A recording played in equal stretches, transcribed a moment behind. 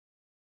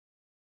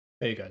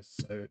Hey guys,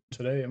 so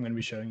today I'm going to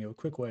be showing you a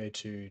quick way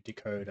to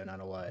decode and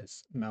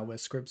analyze malware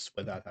scripts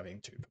without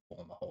having to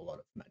perform a whole lot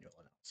of manual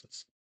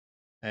analysis.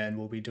 And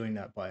we'll be doing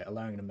that by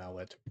allowing the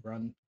malware to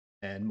run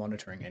and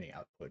monitoring any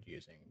output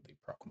using the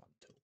Procmon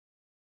tool.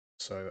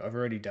 So I've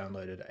already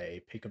downloaded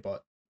a Pikabot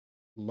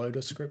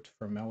loader script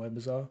from Malware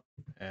Bazaar,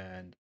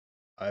 and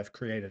I've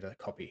created a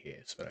copy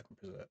here so that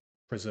I can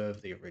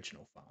preserve the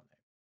original file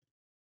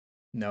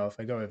name. Now if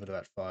I go over to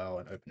that file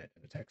and open it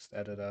in a text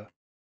editor,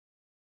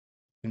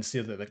 you can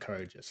see that the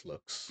code just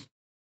looks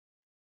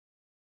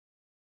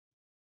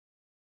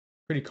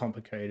pretty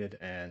complicated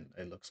and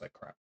it looks like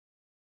crap.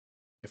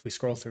 If we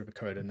scroll through the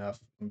code enough,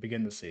 we can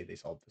begin to see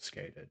these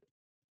obfuscated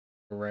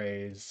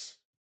arrays,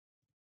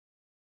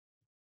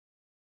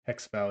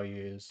 hex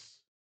values,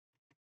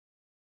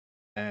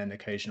 and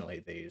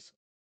occasionally these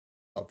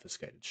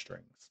obfuscated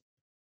strings.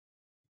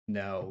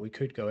 Now, we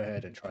could go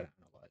ahead and try to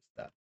analyze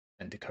that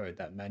and decode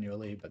that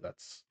manually, but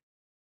that's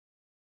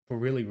for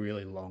really,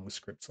 really long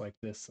scripts like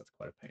this, that's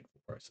quite a painful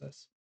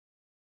process.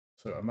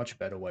 So a much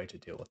better way to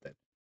deal with it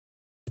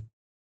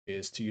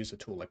is to use a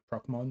tool like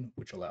Procmon,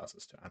 which allows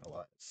us to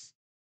analyze,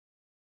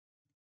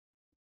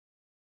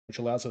 which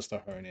allows us to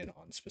hone in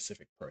on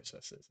specific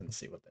processes and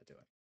see what they're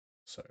doing.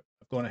 So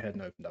I've gone ahead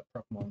and opened up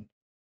Procmon.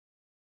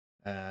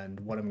 And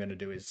what I'm going to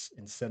do is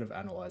instead of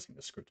analyzing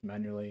the script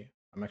manually,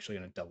 I'm actually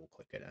going to double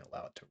click it and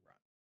allow it to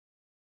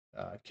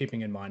run, keeping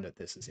in mind that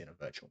this is in a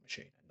virtual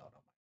machine and not on my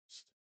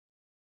host.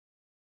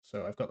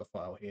 So I've got the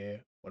file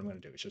here. What I'm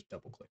going to do is just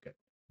double click it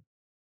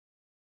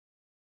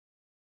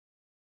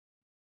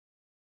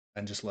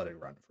and just let it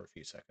run for a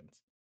few seconds.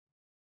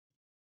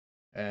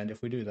 And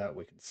if we do that,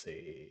 we can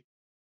see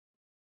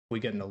we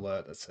get an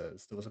alert that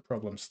says there was a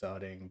problem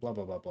starting, blah,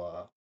 blah, blah,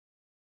 blah,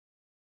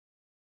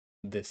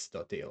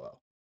 this.dll.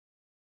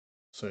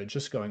 So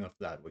just going off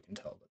that, we can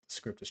tell that the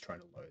script is trying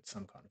to load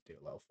some kind of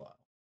DLL file.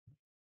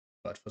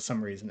 But for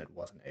some reason, it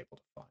wasn't able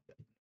to find it.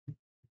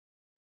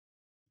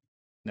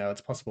 Now,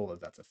 it's possible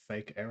that that's a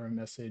fake error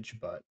message,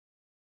 but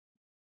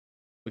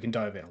we can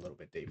dive in a little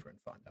bit deeper and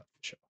find out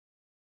for sure.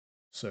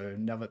 So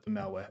now that the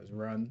malware has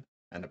run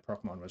and the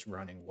Procmon was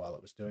running while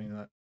it was doing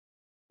that,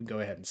 we can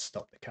go ahead and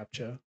stop the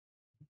capture,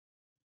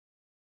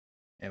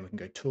 and we can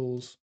go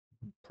Tools,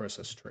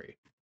 Process Tree.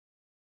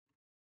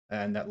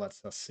 And that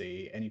lets us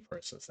see any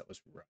process that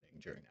was running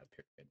during that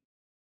period.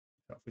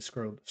 So if we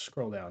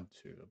scroll down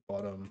to the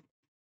bottom,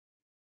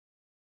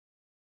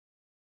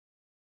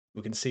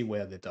 we can see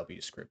where the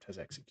W script has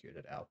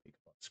executed our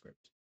Pikabot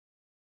script.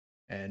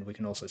 And we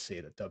can also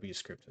see that W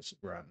script has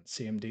run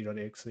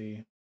cmd.exe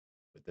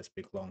with this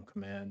big long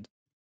command.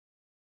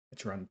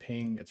 It's run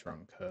ping, it's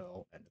run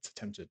curl, and it's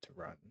attempted to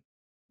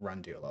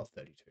run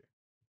DLL32.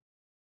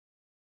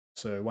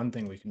 So one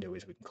thing we can do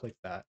is we can click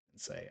that and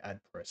say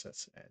add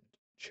process and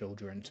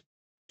children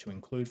to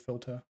include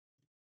filter.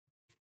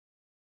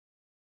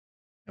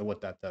 And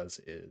what that does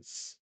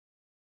is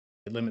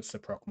it limits the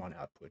Procmon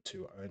output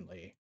to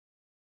only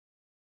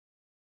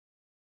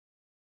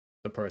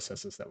the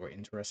processes that we're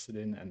interested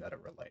in and that are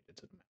related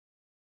to the map.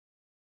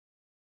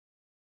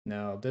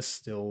 Now, this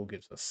still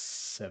gives us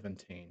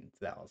 17,000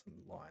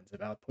 lines of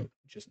output,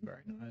 which isn't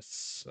very nice.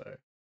 So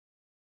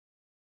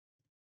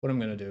what I'm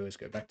going to do is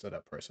go back to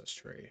that process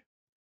tree,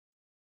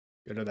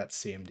 go to that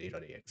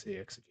cmd.exe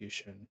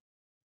execution,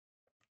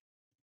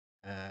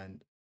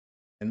 and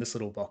in this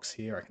little box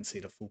here, I can see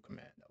the full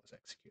command that was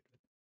executed.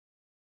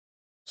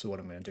 So what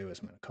I'm going to do is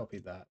I'm going to copy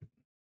that,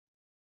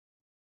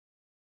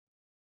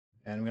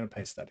 and I'm going to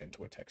paste that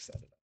into a text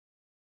editor.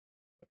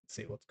 I can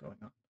see what's going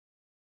on.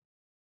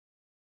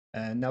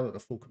 And now that the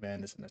full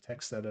command is in the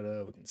text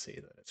editor, we can see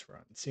that it's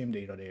run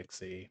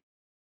cmd.exe.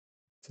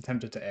 It's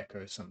attempted to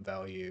echo some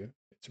value.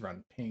 It's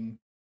run ping.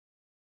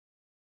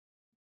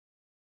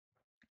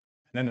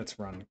 And then it's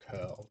run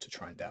curl to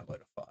try and download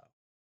a file.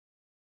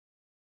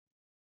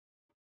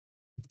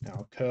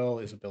 Now, curl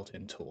is a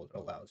built-in tool that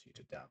allows you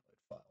to download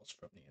files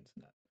from the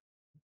internet.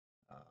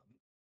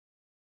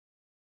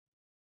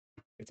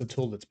 It's a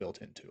tool that's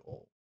built into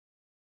all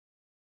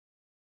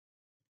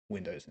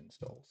Windows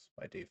installs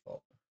by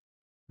default.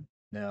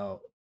 Now,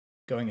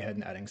 going ahead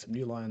and adding some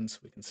new lines,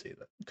 we can see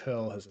that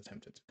curl has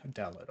attempted to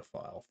download a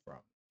file from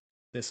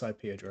this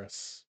IP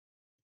address.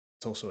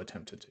 It's also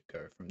attempted to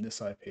go from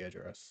this IP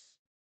address,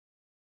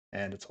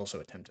 and it's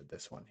also attempted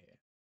this one here.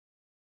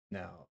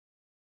 Now,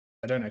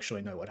 I don't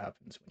actually know what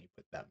happens when you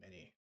put that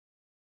many,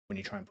 when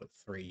you try and put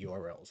 3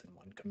 URLs in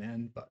one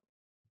command, but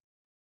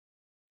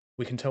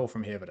we can tell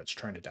from here that it's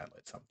trying to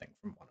download something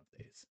from one of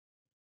these.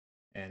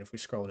 And if we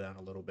scroll down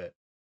a little bit,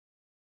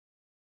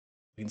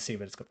 we can see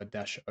that it's got the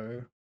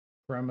 -o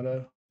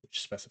parameter,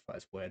 which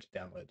specifies where to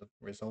download the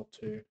result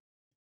to.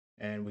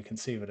 And we can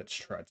see that it's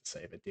tried to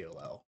save a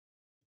DLL,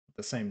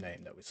 the same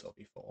name that we saw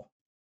before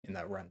in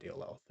that run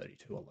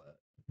DLL32 alert.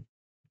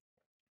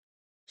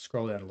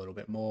 Scroll down a little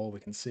bit more, we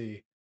can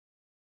see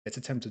it's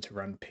attempted to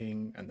run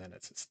ping, and then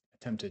it's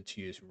attempted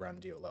to use run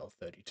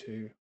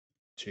DLL32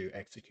 to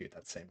execute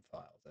that same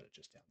file that it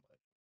just downloaded.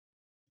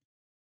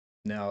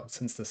 Now,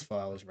 since this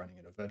file is running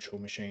in a virtual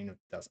machine, it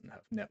doesn't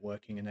have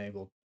networking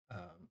enabled.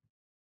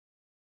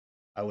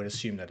 I would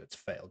assume that it's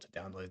failed to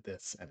download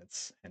this and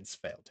it's hence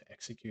failed to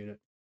execute it.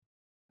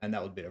 And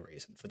that would be the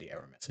reason for the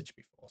error message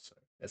before. So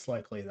it's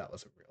likely that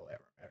was a real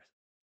error.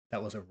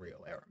 That was a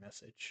real error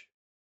message.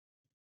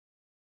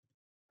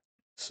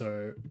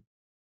 So,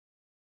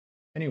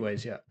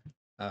 anyways, yeah.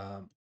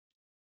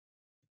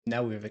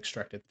 Now we've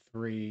extracted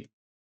 3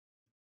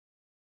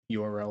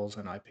 URLs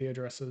and IP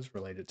addresses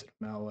related to the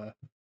malware,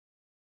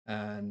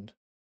 and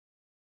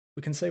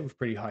we can say with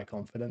pretty high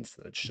confidence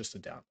that it's just a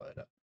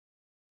downloader.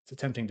 It's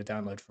attempting to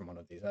download from one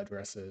of these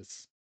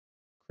addresses,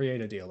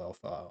 create a DLL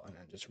file, and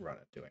then just run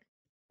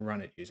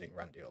it using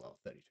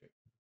run-dll32.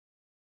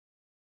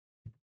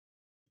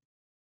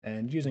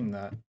 And using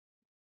that,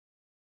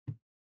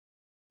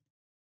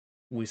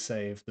 we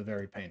save the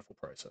very painful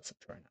process of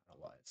trying to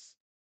analyze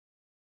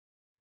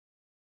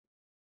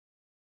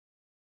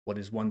what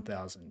is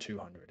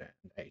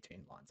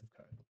 1,218 lines of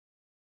code.